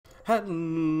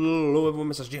Hello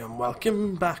everyone, MrAshleeD, and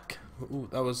welcome back. Ooh,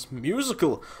 that was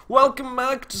musical. Welcome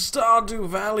back to Stardew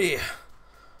Valley.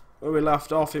 Where we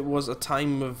left off, it was a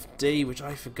time of day which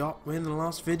I forgot when the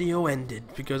last video ended,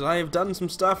 because I have done some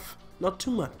stuff, not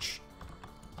too much,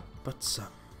 but some.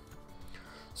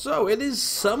 So, it is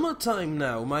summertime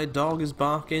now. My dog is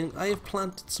barking. I have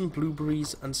planted some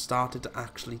blueberries and started to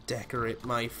actually decorate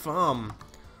my farm.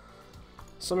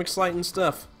 Some exciting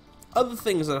stuff. Other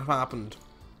things that have happened.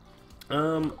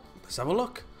 Let's have a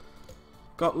look.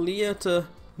 Got Leah to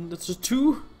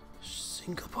 2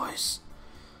 single boys.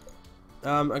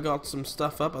 I got some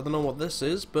stuff up. I don't know what this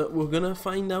is, but we're gonna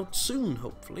find out soon,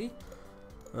 hopefully.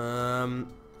 Yeah,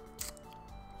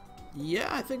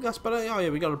 I think that's better. Oh yeah,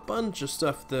 we got a bunch of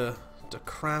stuff to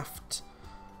craft.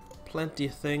 Plenty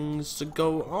of things to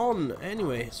go on.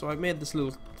 Anyway, so I made this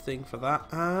little thing for that,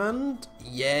 and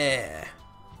yeah.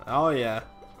 Oh yeah.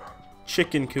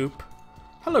 Chicken coop.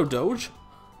 Hello, Doge.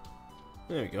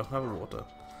 There we go, have a water.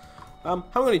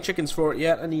 Haven't got any chickens for it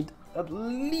yet. I need at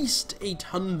least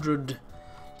 800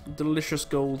 delicious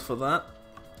gold for that.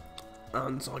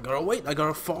 And so I gotta wait, I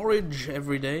gotta forage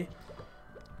every day.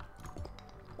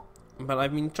 But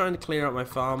I've been trying to clear out my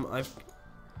farm.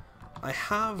 I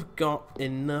have got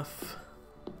enough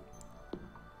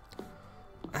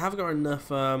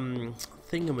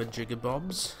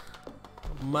thingamajigabobs.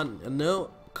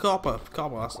 No, copper,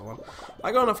 that's the one.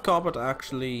 I got enough copper to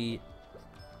actually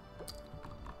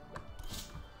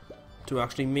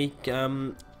make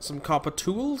some copper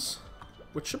tools,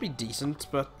 which should be decent,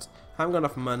 but I haven't got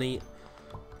enough money,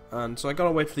 and so I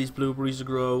gotta wait for these blueberries to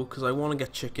grow because I want to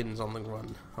get chickens on the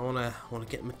run. I want to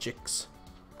get my chicks.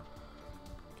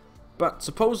 But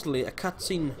supposedly a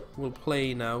cutscene will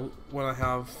play now when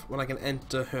I can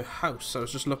enter her house. I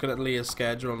was just looking at Leah's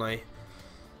schedule and I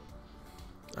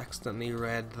accidentally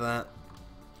read that.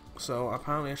 So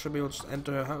apparently I should be able to just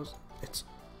enter her house. It's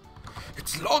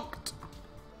locked.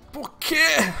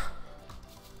 Okay.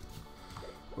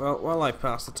 Well, while I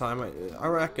pass the time, I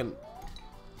reckon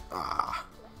I'll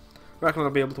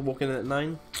be able to walk in at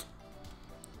 9.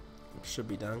 Should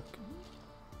be dank.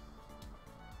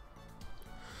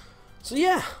 So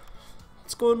yeah,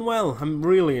 it's going well. I'm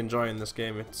really enjoying this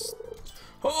game. It's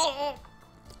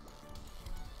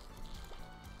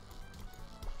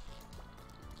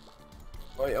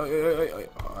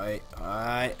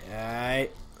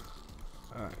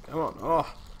Alright, come on.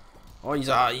 Oh, he's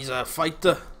a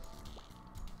fighter.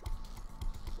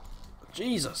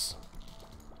 Jesus.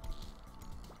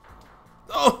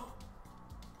 Oh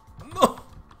no!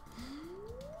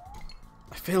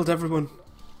 I failed everyone.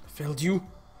 I failed you.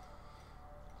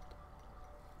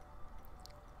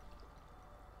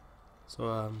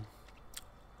 So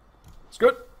it's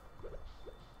good.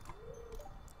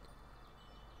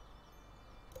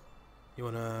 You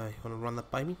wanna run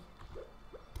that by me?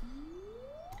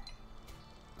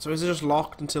 So is it just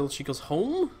locked until she goes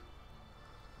home?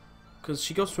 Because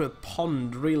she goes to a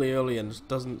pond really early and just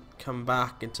doesn't come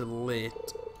back until late.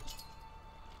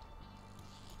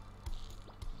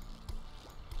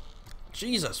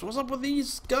 Jesus, what's up with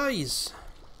these guys?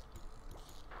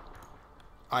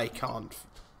 I can't.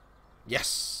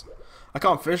 Yes! I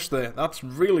can't fish there. That's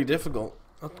really difficult.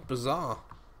 That's bizarre.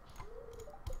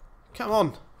 Come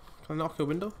on. Can I knock your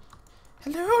window?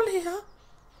 Hello, Leah.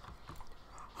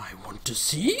 I want to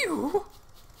see you.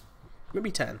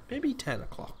 Maybe 10. Maybe 10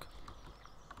 o'clock.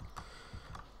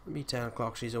 Maybe 10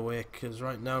 o'clock she's awake, because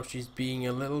right now she's being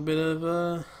a little bit of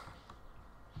a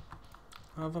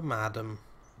madam.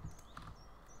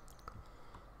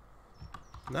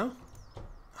 No?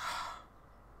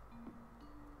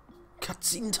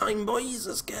 Cutscene time, boys.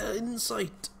 Let's get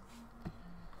insight.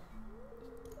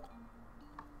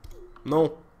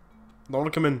 No. Don't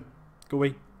want to come in. Go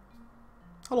away.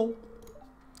 Hello.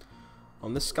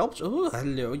 On this sculpture. Oh,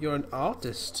 hello. You're an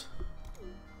artist.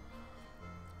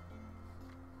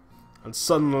 And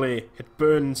suddenly, it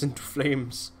burns into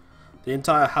flames. The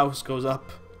entire house goes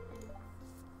up.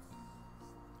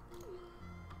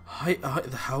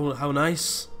 How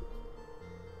nice.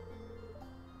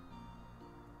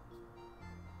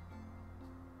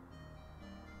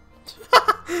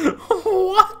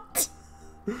 What?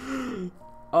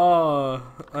 Oh,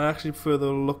 I actually prefer the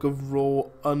look of raw,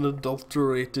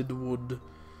 unadulterated wood.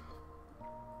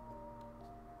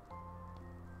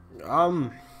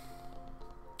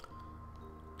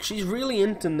 She's really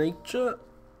into nature,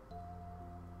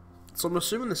 so I'm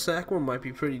assuming the second one might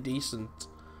be pretty decent.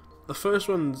 The first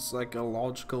one's like a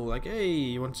logical, like,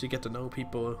 hey, once you get to know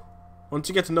people,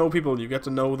 you get to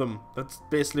know them. That's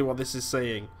basically what this is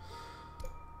saying.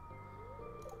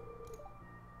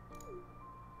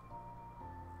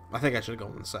 I think I should have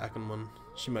gone with the second one.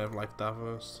 She might have liked that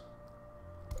first.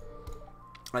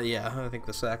 Yeah, I think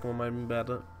the second one might have been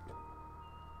better.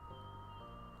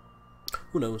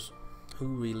 Who knows? Who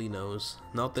really knows?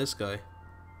 Not this guy.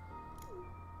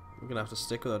 We're gonna have to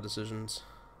stick with our decisions.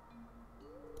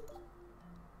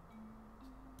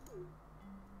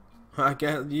 I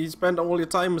guess you spend all your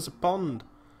time as a pond.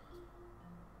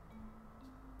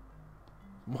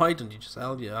 Why don't you just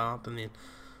sell your art and then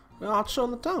art show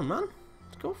on the town, man?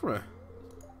 Let's go for it.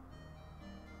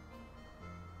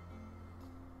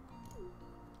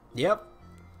 Yep.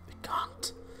 We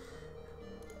can't.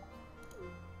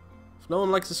 If no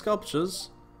one likes the sculptures,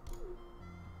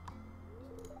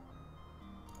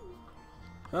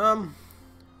 no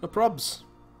probs.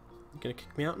 You gonna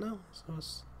kick me out now?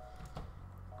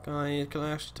 Can I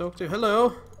actually talk to you?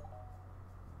 Hello.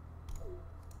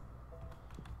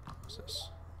 What's this?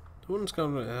 The wooden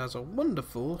sculpture has a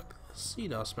wonderful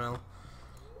cedar smell.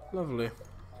 Lovely.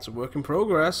 It's a work in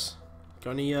progress.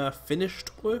 Got any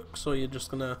finished work? So you're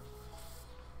just gonna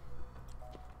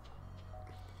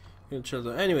chill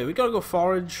there. Anyway, we gotta go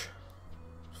forage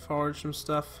some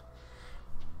stuff.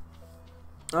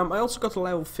 I also got to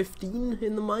level 15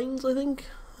 in the mines. I think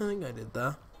I did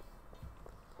that.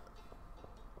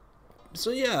 So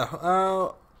yeah,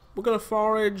 we're gonna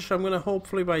forage. I'm gonna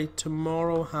hopefully by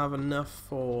tomorrow have enough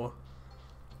to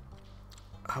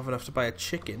buy a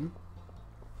chicken,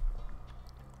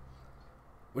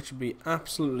 which would be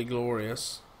absolutely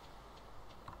glorious.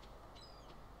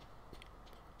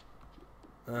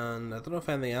 And I don't know if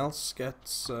anything else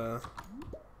gets. Oh,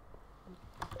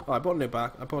 I bought a new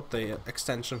back. I bought the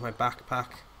extension of my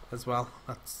backpack as well.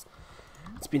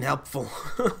 It's been helpful.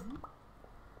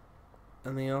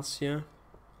 Anything else here?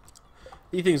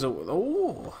 These things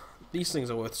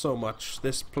are worth so much.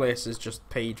 This place is just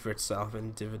paid for itself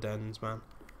in dividends, man.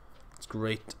 It's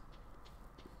great.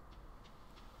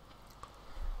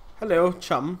 Hello,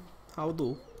 chum. How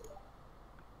do?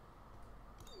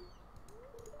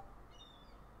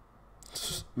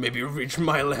 Maybe you reach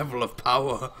my level of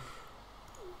power,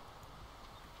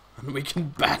 and we can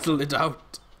battle it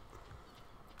out.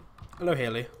 Hello,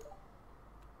 Haley.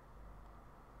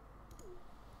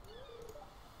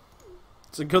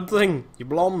 It's a good thing. You're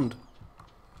blonde.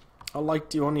 I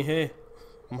liked you on your hair.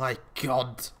 My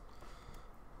God.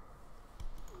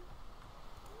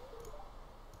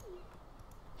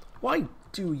 Why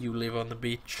do you live on the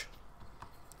beach?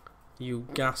 You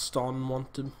Gaston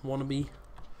wannabe.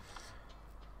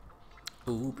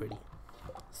 Ooh, pretty.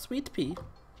 Sweet pea.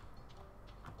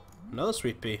 Another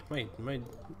sweet pea. Wait. I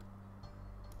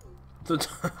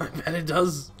bet it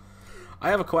does.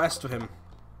 I have a quest for him.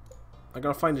 I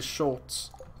gotta find his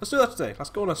shorts. Let's do that today. Let's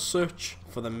go on a search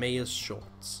for the mayor's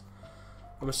shorts.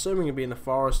 I'm assuming it'll be in the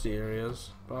foresty areas,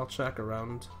 but I'll check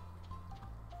around.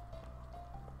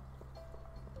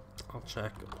 I'll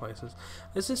check places.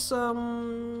 Is this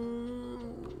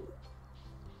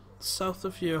south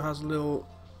of here has a little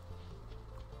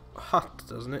hut,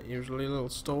 doesn't it? Usually a little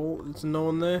stall. There's no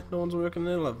one there. No one's working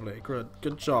there. Lovely.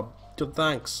 Good job. Good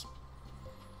thanks.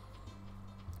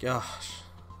 Gosh.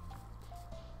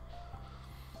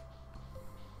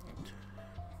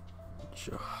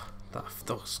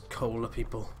 Those cola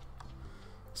people.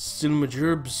 Still my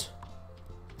gerbs.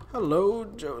 Hello,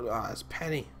 Joe. It's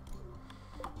Penny.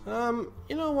 You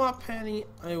know what, Penny?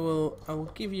 I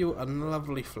will give you a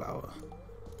lovely flower.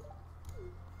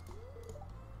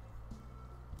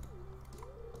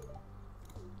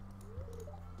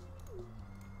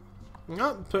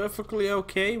 Not perfectly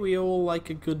okay. We all like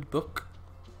a good book.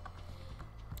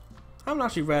 I haven't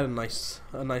actually read a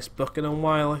nice book in a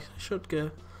while. I should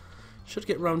get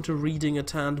round to reading a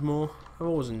tad more. I've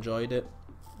always enjoyed it.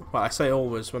 Well, I say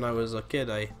always. When I was a kid,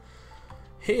 I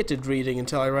hated reading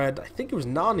until I read, I think it was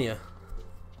Narnia.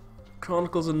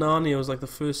 Chronicles of Narnia was like the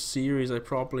first series I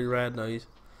properly read. Then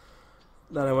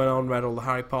I went on and read all the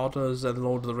Harry Potters and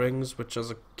Lord of the Rings, which as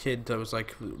a kid I was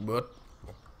like, what?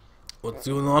 What's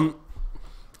going on?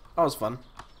 That was fun.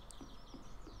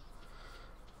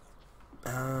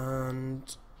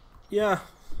 And yeah,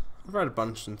 I've read a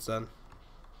bunch since then.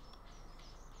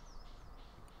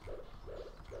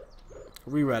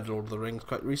 Reread Lord of the Rings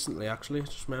quite recently, actually. I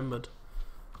just remembered.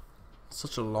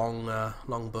 Such a long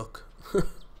book.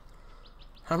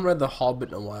 Haven't read The Hobbit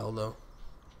in a while though.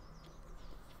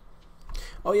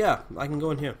 Oh yeah, I can go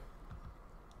in here.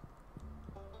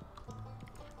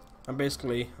 I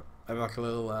have like a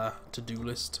little to-do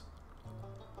list.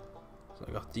 So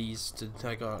I got these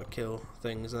I gotta kill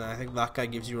things, and I think that guy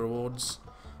gives you rewards.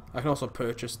 I can also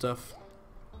purchase stuff.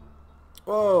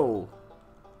 Whoa!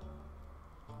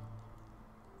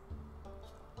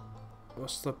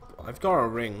 What's the... I've got a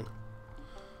ring.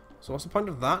 So what's the point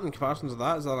of that in comparison to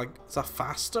that? Is that like... Is that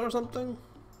faster or something?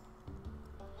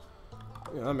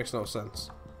 Yeah, that makes no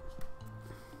sense.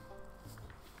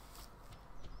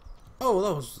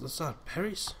 Oh, that's that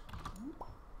berries.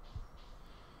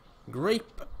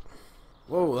 Grape.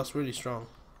 Whoa, that's really strong.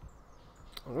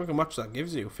 Look how much that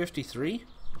gives you. 53?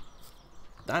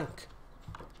 Dank.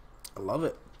 I love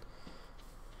it.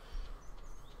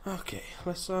 Okay,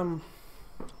 let's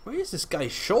where is this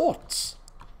guy's shorts?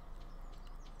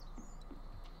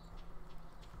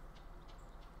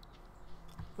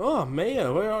 Oh,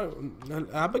 Maya, where are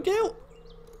Abigail?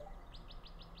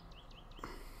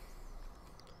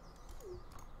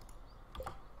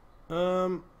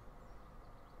 No,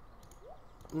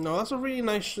 that's a really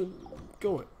nice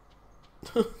go.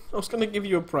 I was gonna give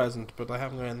you a present, but I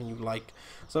haven't got anything you like.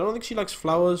 So I don't think she likes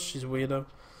flowers. She's a weirdo.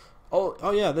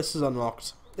 Oh yeah, this is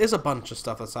unlocked. There's a bunch of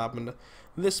stuff that's happened.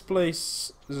 This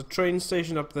place, there's a train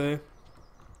station up there.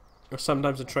 Or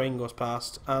sometimes a train goes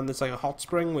past, and there's like a hot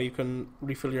spring where you can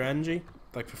refill your energy,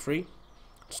 like for free.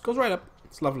 Just goes right up.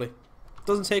 It's lovely.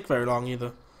 Doesn't take very long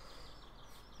either.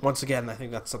 Once again, I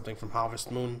think that's something from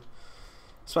Harvest Moon,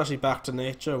 especially back to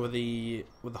nature with the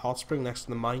hot spring next to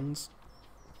the mines.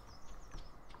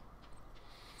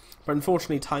 But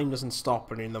unfortunately, time doesn't stop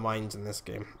when you're in the mines in this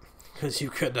game, because you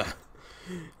could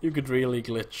really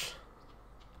glitch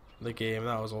the game.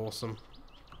 That was awesome.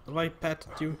 Have I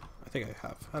petted you? I think I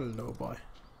have. Hello, boy.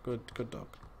 Good dog.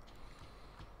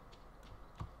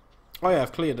 Oh yeah,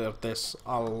 I've cleared up this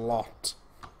a lot.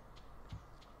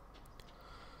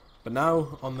 But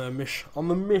now on the mish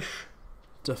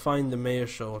to find the mayor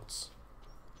shorts.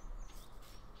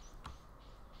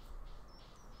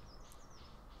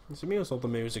 To me, all the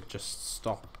music just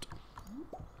stopped.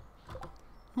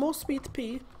 More sweet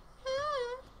pea.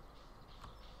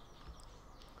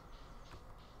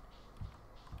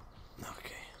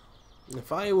 Okay.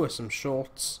 If I were some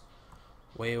shorts,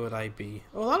 where would I be?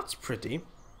 Oh, that's pretty.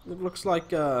 It looks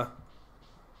like is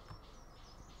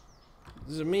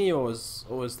it me or is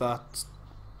that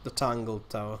the Tangled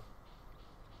Tower?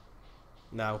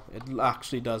 No, it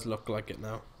actually does look like it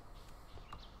now.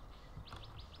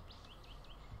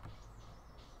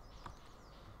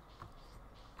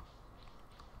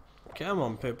 Come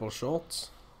on, purple shorts.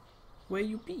 Where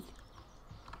you be?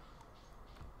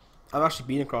 I've actually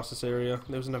been across this area.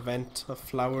 There was an event, a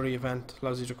flowery event,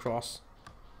 allows you to cross.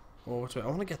 Oh, I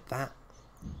want to get that.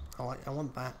 I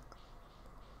want that.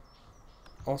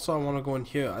 Also, I want to go in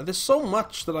here. There's so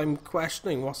much that I'm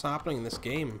questioning what's happening in this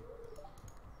game.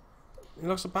 It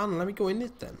looks abandoned. Let me go in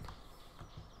it then.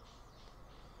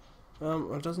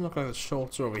 Well, it doesn't look like the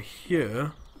shorts are over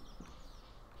here.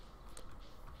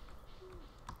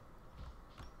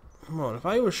 Come on, if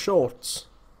I was shorts,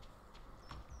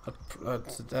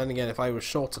 then again, if I was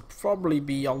shorts, I'd probably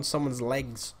be on someone's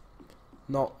legs,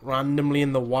 not randomly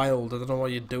in the wild. I don't know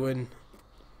what you're doing,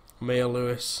 Maya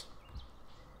Lewis.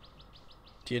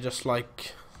 Do you just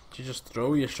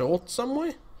throw your shorts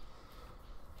somewhere?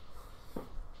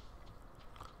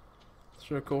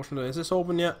 Throw a caution. Is this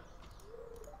open yet?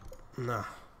 Nah.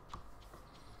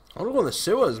 I want to go in the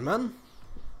sewers, man.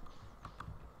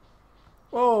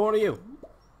 Whoa, what are you?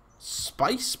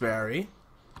 Spiceberry?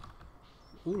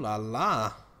 Ooh la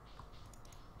la.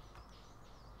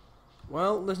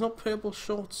 Well, there's no purple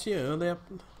shorts here.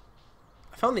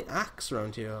 I found the axe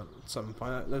around here at some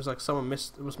point. There was like someone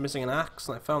was missing an axe,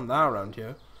 and I found that around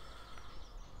here.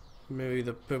 Maybe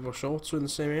the purple shorts were in the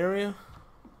same area.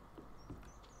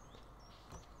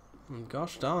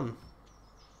 Gosh darn.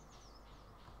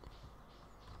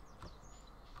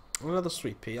 Another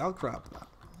sweet pea. I'll grab that.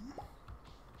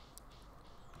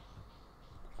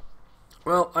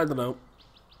 Well, I don't know.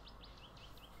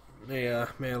 Yeah,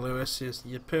 Mayor Lewis,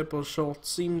 your purple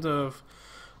shorts seem to have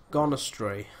gone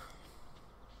astray.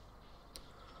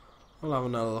 I'll have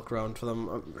another look around for them.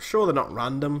 I'm sure they're not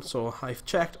random, so I've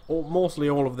checked mostly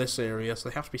all of this area, so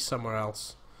they have to be somewhere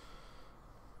else.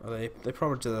 They're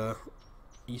probably to the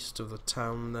east of the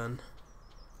town then.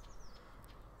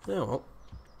 Yeah, well.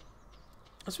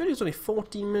 This video's only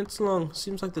 14 minutes long.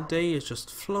 Seems like the day has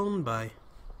just flown by.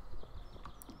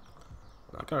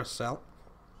 I gotta sell.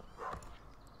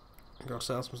 Gotta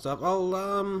sell some stuff.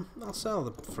 I'll sell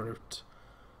the fruit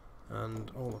and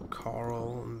all the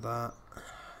coral and that.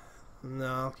 No,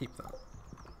 I'll keep that.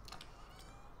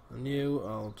 And you,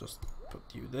 I'll just put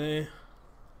you there.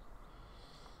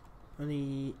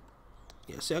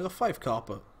 Yeah, see, I got 5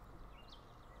 copper.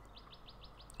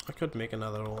 I could make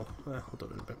another ore. I'll do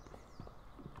it in a bit.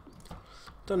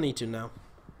 Don't need to now.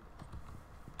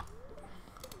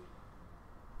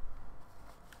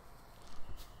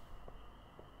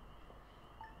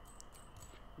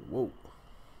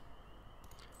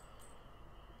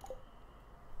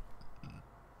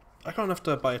 I don't have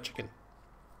to buy a chicken.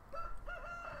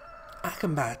 I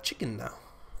can buy a chicken now.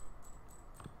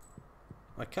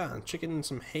 I can. Chicken and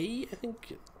some hay, I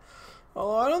think.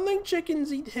 Oh, I don't think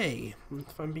chickens eat hay,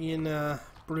 if I'm being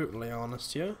brutally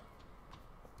honest here.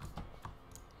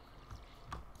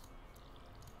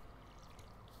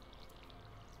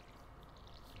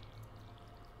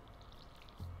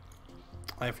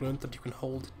 I've learned that you can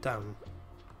hold it down.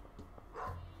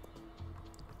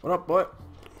 What up, boy?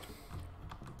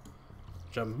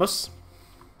 Jumbus.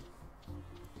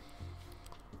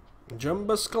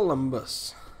 Jumbus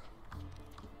Columbus.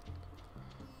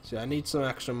 See, I need some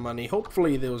extra money.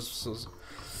 Hopefully those...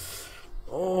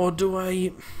 Oh, do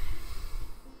I...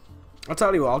 I'll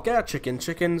tell you what, I'll get a chicken.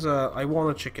 Chickens, I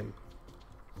want a chicken.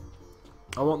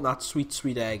 I want that sweet,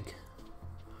 sweet egg.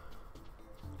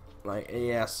 Like,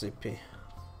 ASAP.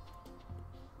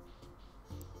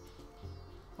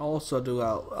 Also do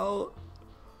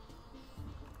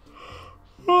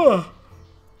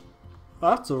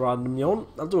that's a random yawn.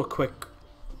 I'll do a quick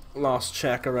last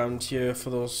check around here for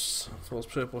those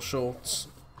purple shorts.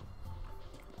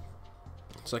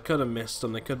 So I could have missed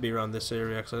them. They could be around this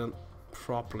area because I didn't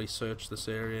properly search this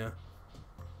area.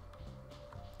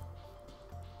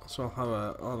 So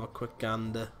I'll have a quick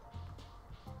gander.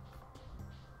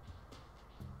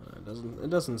 It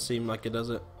doesn't seem like it, does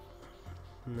it?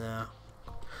 Nah.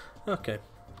 Okay.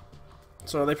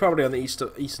 So they're probably on the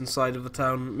eastern side of the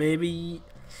town. Maybe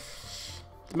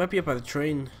they might be up by the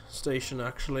train station,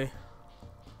 actually.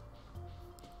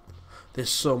 There's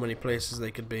so many places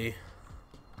they could be.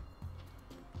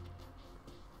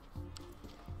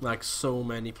 Like, so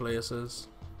many places.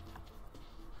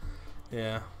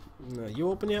 Yeah. No, you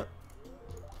open yet?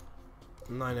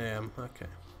 9 AM. Okay.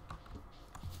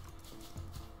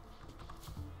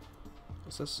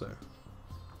 What's this say?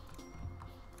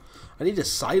 I need a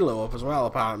silo up as well,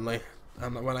 apparently.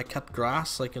 And when I cut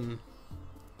grass, I can...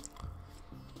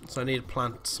 So I need to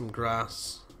plant some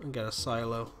grass and get a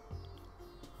silo.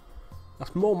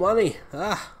 That's more money!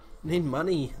 Ah! I need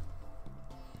money.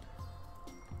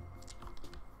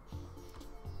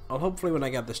 Well, hopefully when I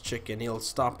get this chicken, he'll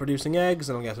start producing eggs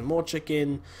and I'll get some more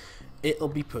chicken. It'll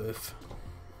be perf.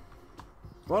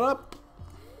 What up?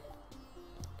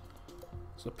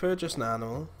 So purchase an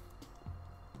animal.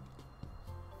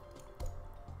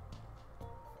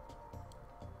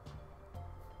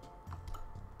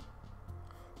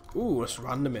 Ooh, let's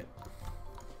random it.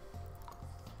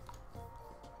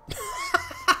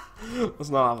 Let's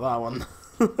not have that one.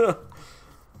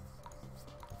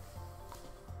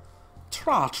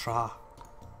 Tra.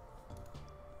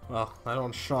 Well, I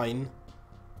don't shine.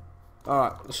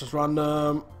 Alright, let's just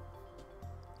random.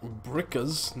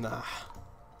 Brickers? Nah.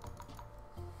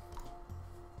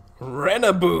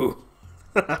 RENABOO!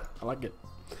 I like it.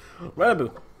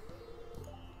 RENABOO.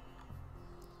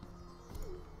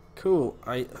 Cool.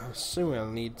 I assume I'll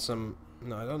need some...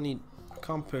 No, I don't need... I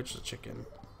can't purchase a chicken.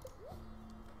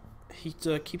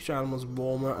 Heater keeps your animals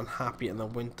warmer and happy in the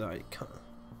winter. I can't...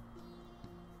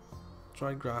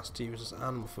 Dried grass to use as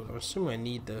animal food. I assume I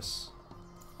need this.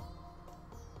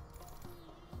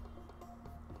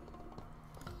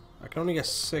 I can only get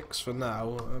 6 for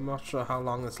now. I'm not sure how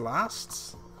long this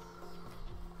lasts.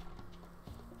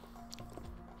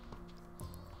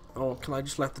 Oh, can I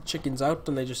just let the chickens out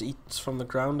and they just eat from the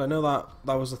ground? I know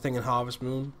that was the thing in Harvest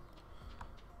Moon.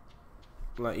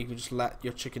 Like, you could just let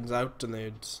your chickens out and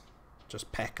they'd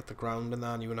just peck at the ground and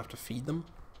that, and you wouldn't have to feed them.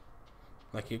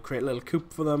 Like, you'd create a little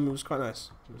coop for them. It was quite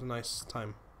nice. It was a nice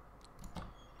time.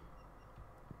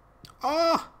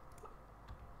 Ah!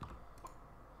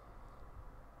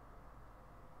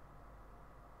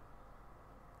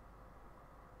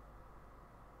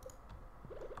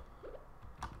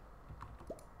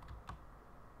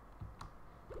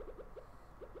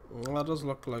 Well, that does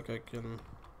look like I can...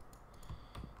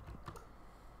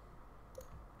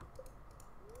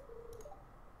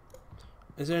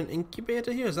 Is there an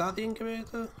incubator here? Is that the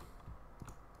incubator?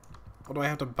 Or do I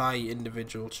have to buy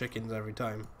individual chickens every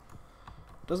time?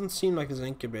 Doesn't seem like there's an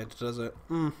incubator, does it?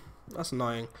 That's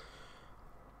annoying.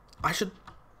 I should...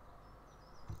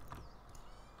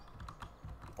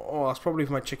 Oh, that's probably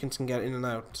if my chickens can get in and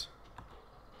out.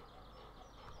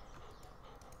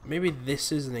 Maybe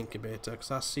this is an incubator, because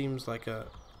that seems like a...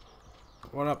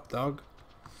 What up, dog?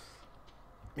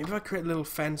 Maybe if I create a little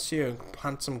fence here and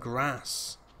plant some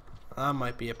grass. That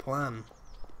might be a plan.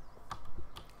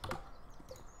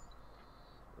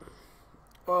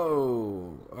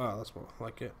 Whoa! Oh, that's more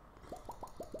like it.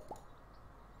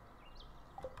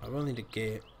 I will need a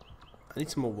gate. I need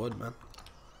some more wood, man.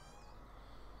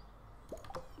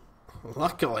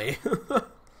 Luckily.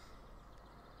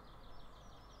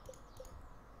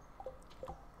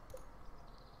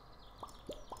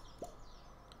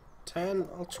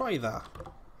 I'll try that.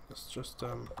 Let's just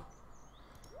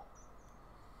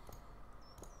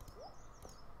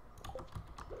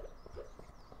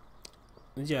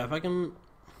yeah, if I can.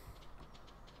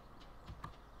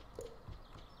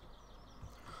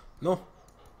 No.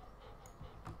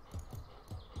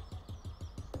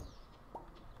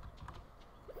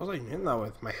 What was I hitting that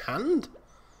with? My hand?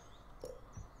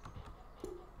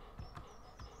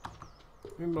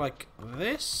 Maybe like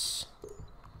this?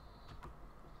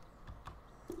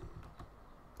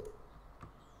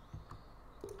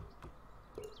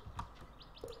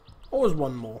 Always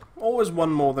one more. Always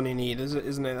one more than you need,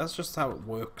 isn't it? That's just how it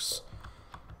works.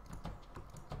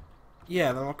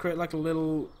 Yeah, then I'll create like a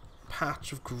little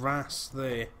patch of grass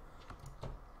there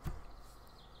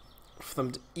for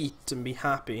them to eat and be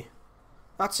happy.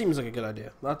 That seems like a good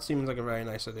idea. That seems like a very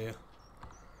nice idea.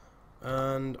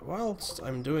 And whilst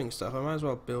I'm doing stuff, I might as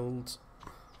well build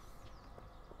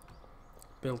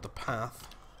the path.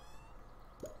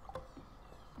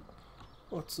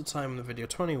 What's the time in the video?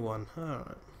 21.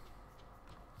 Alright.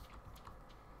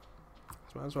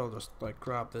 So might as well just like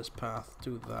grab this path,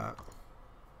 do that.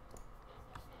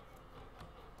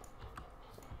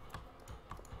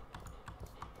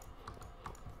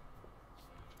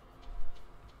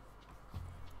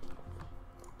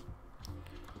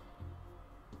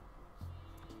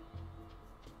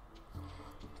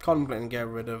 Contemplating get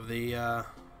rid of the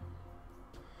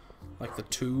like the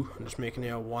 2 and just making it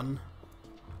a 1.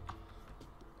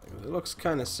 It looks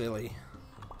kind of silly.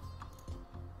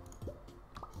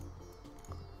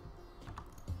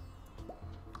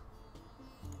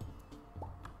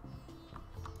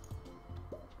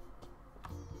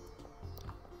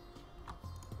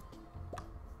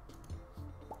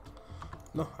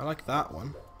 No, I like that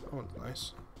one. That one's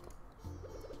nice.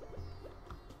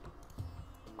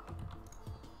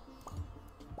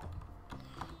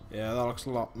 Yeah, that looks a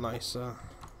lot nicer.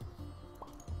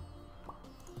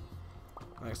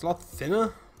 Like, it's a lot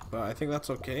thinner, but I think that's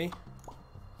okay.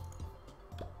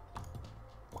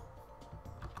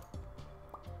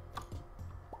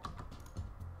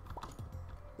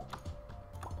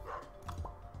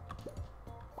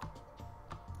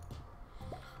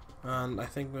 And I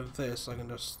think with this I can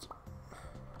just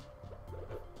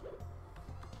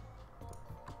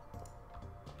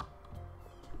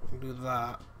do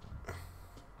that.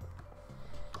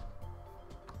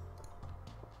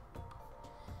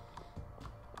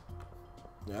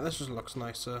 Yeah, this just looks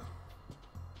nicer.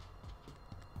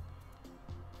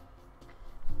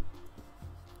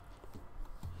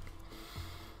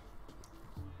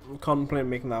 I'm contemplating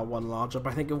making that 1 larger,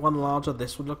 but I think if 1 larger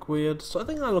this would look weird, so I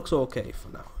think that looks okay for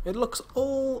now. It looks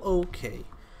all okay.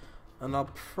 And I'll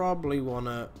probably want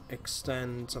to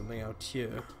extend something out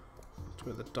here to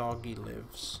where the doggy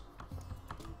lives.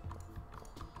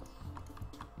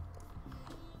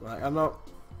 Right,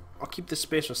 I'll keep this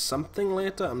space for something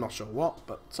later, I'm not sure what,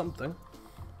 but something.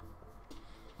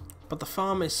 But the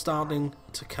farm is starting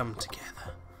to come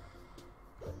together.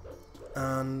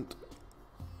 And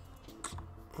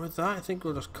with that, I think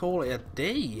we'll just call it a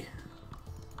day.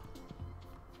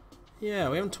 Yeah,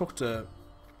 we haven't talked to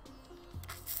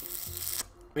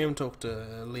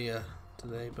Leah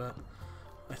today, but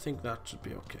I think that should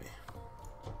be okay.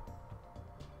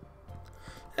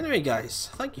 Anyway guys,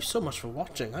 thank you so much for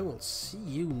watching. I will see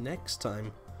you next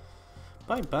time.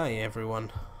 Bye bye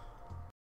everyone.